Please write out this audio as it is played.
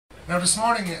Now this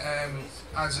morning,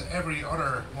 as every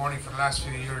other morning for the last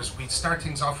few years, we start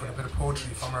things off with a bit of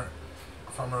poetry from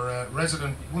our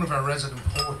resident, one of our resident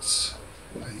poets.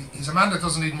 He's a man that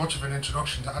doesn't need much of an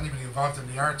introduction to anybody involved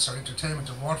in the arts or entertainment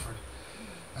in Waterford,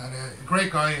 and a great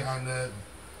guy and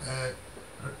a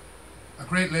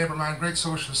great labour man, great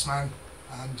socialist man,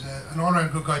 and an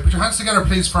all-round good guy. Put your hands together,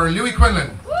 please, for Louis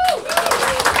Quinlan.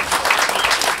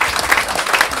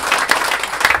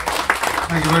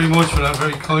 Thank you very much for that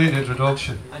very kind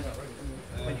introduction.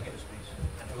 I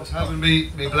was having me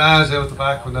Blaas out the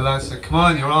back when the lads said, "Come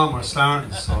on, you're on, we're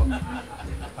starting." So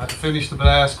I had to finish the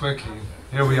Blaas quickly.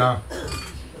 Here we are.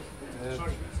 I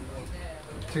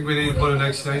think we need to put an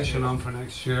extension on for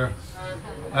next year.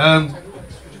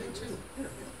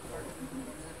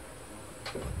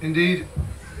 Indeed,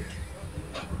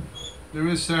 there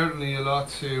is certainly a lot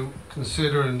to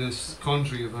consider in this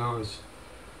country of ours,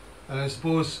 and I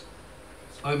suppose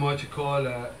I'm what you call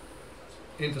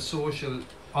into social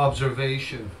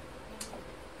observation.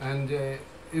 And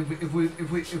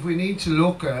if we need to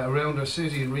look around our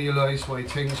city and realise why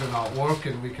things are not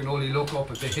working, we can only look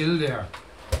up at the hill there,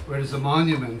 where there's a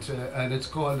monument, and it's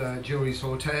called Jury's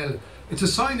Hotel. It's a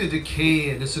sign of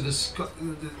decay, and it's a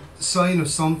sign of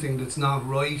something that's not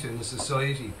right in a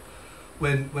society.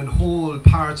 When whole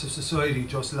parts of society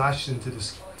just lash into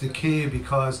this decay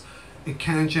because it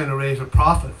can't generate a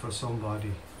profit for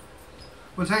somebody.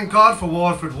 Well, thank God for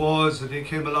Waterford Walls that they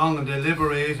came along and they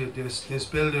liberated this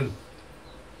building.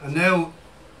 And now,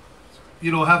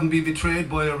 you know, having been betrayed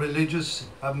by our religious,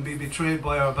 having been betrayed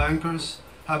by our bankers,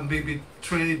 having been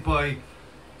betrayed by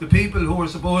the people who are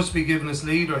supposed to be giving us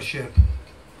leadership,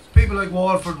 people like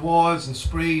Waterford Walls and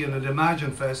Spree and the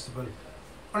Imagine Festival,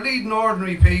 are leading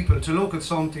ordinary people to look at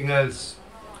something else.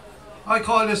 I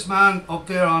call this man up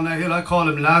there on the hill, I call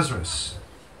him Lazarus.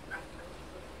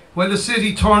 While the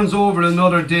city turns over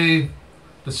another day,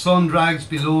 the sun drags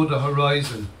below the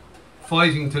horizon,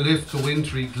 fighting to lift the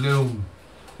wintry gloom.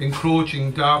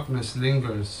 Encroaching darkness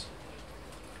lingers,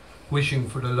 wishing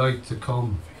for the light to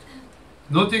come.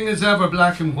 Nothing is ever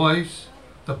black and white.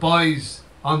 The boys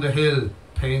on the hill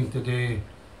paint the day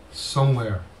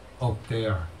somewhere up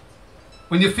there.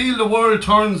 When you feel the world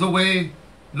turns away,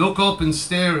 look up and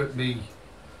stare at me.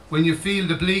 When you feel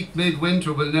the bleak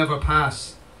midwinter will never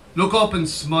pass, look up and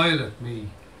smile at me.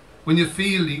 When you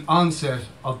feel the onset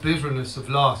of bitterness of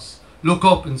loss, look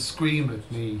up and scream at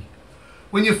me.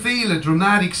 When you feel a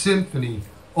dramatic symphony,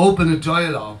 open a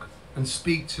dialogue and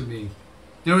speak to me.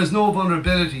 There is no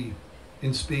vulnerability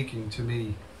in speaking to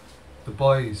me. The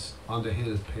boys on the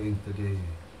hill paint the day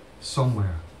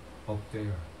somewhere up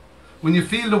there. When you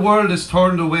feel the world is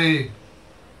turned away,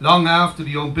 long after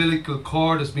the umbilical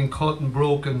cord has been cut and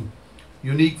broken,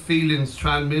 unique feelings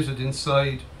transmitted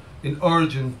inside in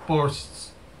urgent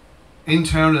bursts,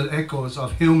 internal echoes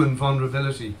of human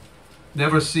vulnerability,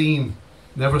 never seen,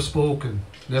 never spoken,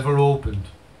 never opened.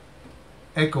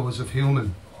 Echoes of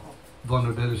human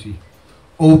vulnerability.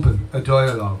 Open a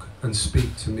dialogue and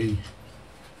speak to me.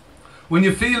 When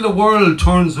you feel the world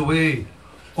turns away,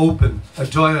 open a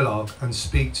dialogue and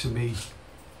speak to me.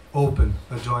 Open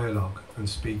a dialogue and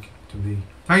speak to me.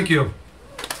 Thank you.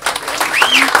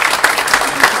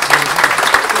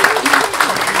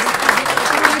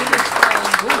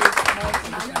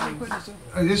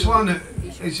 This one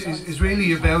is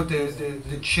really about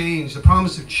the change, the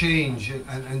promise of change,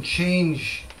 and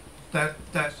change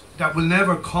that will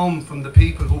never come from the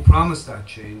people who promise that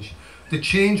change. The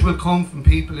change will come from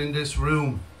people in this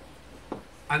room.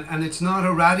 And it's not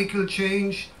a radical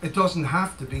change. It doesn't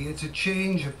have to be. It's a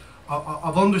change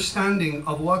of understanding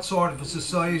of what sort of a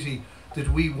society that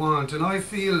we want. And I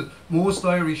feel most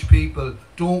Irish people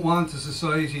don't want a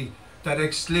society that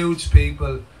excludes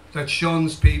people, that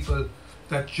shuns people,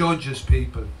 that judges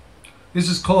people. This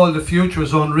is called The Future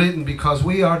is Unwritten because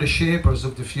we are the shapers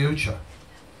of the future.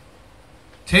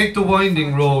 Take the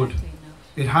winding road.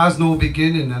 It has no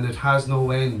beginning and it has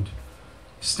no end.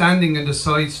 Standing in the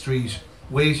side street,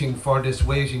 waiting for this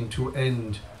waiting to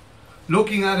end.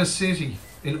 Looking at a city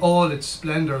in all its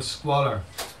splendour, squalor,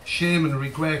 shame and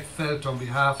regret felt on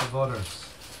behalf of others.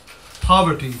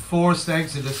 Poverty, forced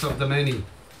exodus of the many.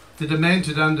 The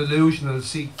demented and delusional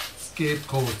seek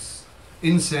scapegoats.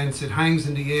 Incense, it hangs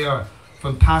in the air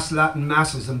from past Latin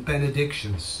masses and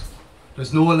benedictions.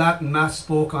 There's no Latin mass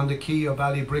spoke on the quay of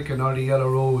Ballybricken or the Yellow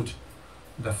Road.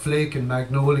 The flake and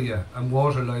magnolia and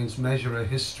water lines measure a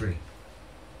history.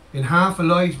 In half a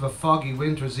light of a foggy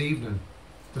winter's evening,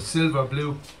 the silver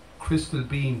blue crystal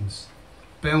beams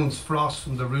bounce frost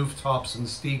from the rooftops and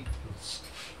steeples.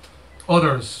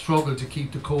 Others struggle to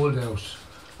keep the cold out,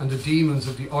 and the demons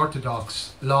of the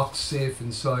orthodox locked safe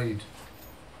inside.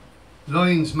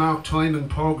 Lines mark time in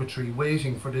purgatory,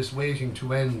 waiting for this waiting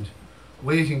to end,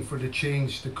 waiting for the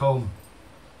change to come.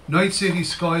 Night city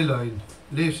skyline,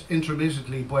 lit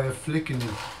intermittently by a flickering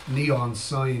neon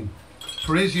sign.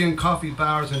 Parisian coffee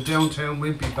bars and downtown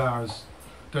wimpy bars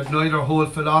that neither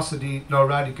hold philosophy nor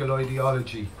radical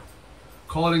ideology.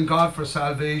 Calling God for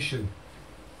salvation,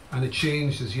 and a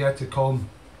change is yet to come.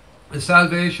 A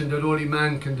salvation that only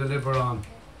man can deliver on.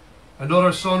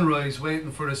 Another sunrise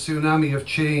waiting for a tsunami of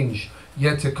change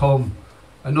yet to come.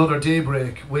 Another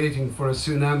daybreak waiting for a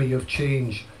tsunami of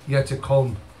change yet to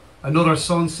come. Another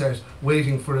sunset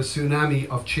waiting for a tsunami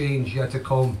of change yet to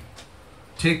come.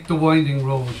 Take the winding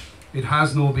road. It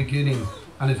has no beginning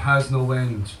and it has no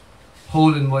end.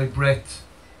 Holding my breath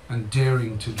and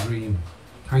daring to dream.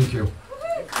 Thank you.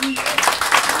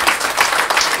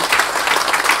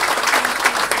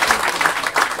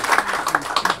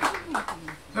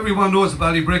 Everyone knows the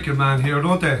Ballybrickin man here,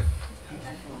 don't they?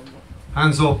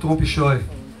 Hands up, don't be shy.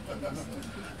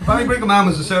 The Ballybrickin man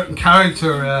was a certain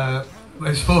character,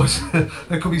 I suppose,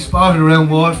 that could be spotted around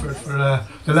Waterford for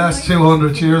the last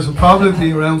 200 years and probably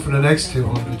be around for the next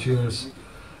 200 years.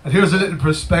 And here's a little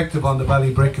perspective on the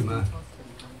Ballybrickin man.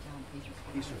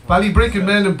 Ballybrickin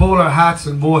men in bowler hats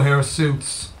and mohair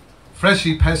suits,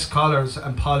 freshly pressed collars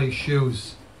and polished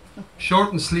shoes,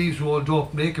 shortened sleeves rolled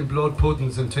up, making blood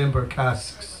puddings in timber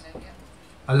casks.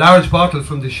 A large bottle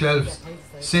from the shelves,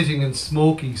 sitting in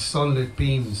smoky, sunlit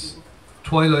beams.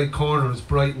 Twilight corners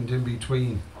brightened in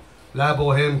between. La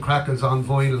Boheme crackles on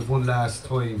vinyl one last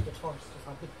time.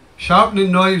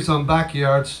 Sharpening knives on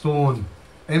backyard stone.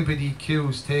 Empty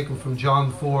cues taken from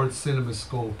John Ford's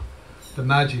cinemascope. The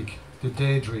magic, the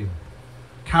daydream.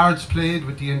 Cards played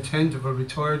with the intent of a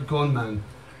retired gunman.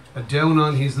 A down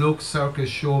on his luck circus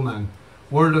showman.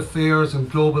 World affairs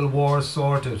and global wars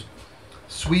sorted.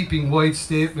 Sweeping wide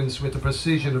statements with the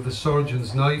precision of a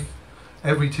surgeon's knife.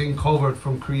 Everything covered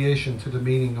from creation to the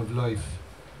meaning of life.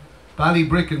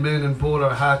 Ballybrickin men in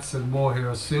bowler hats and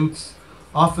mohair suits.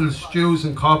 Offal stews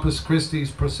and Corpus Christi's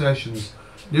processions.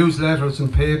 Newsletters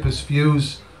and papers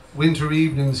fuse. Winter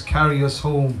evenings carry us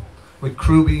home with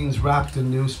crew beans wrapped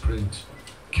in newsprint.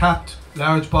 Capped,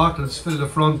 large bottles fill the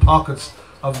front pockets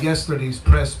of yesterday's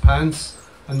pressed pants,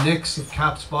 and necks of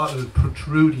capped bottle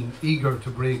protruding, eager to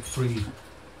break free.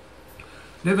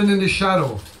 Living in the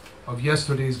shadow of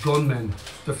yesterday's gunmen,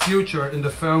 the future in the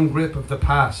firm grip of the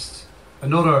past.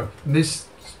 Another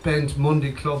misspent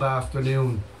Monday club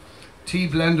afternoon. Tea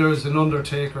blenders and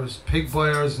undertakers, pig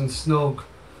buyers and snug,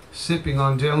 sipping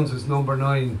on Downs' number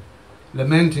 9,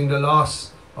 lamenting the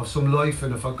loss of some life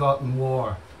in a forgotten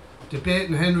war.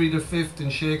 Debating Henry V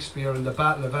and Shakespeare and the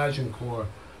Battle of Agincourt,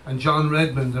 and John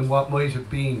Redmond and what might have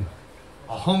been.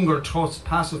 A hunger thirst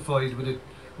pacified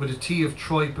with a tea of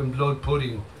tripe and blood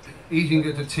pudding, eating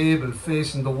at the table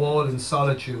facing the wall in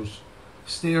solitude,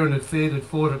 staring at faded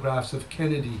photographs of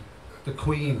Kennedy, the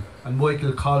Queen and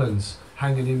Michael Collins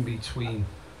hanging in between.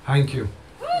 Thank you.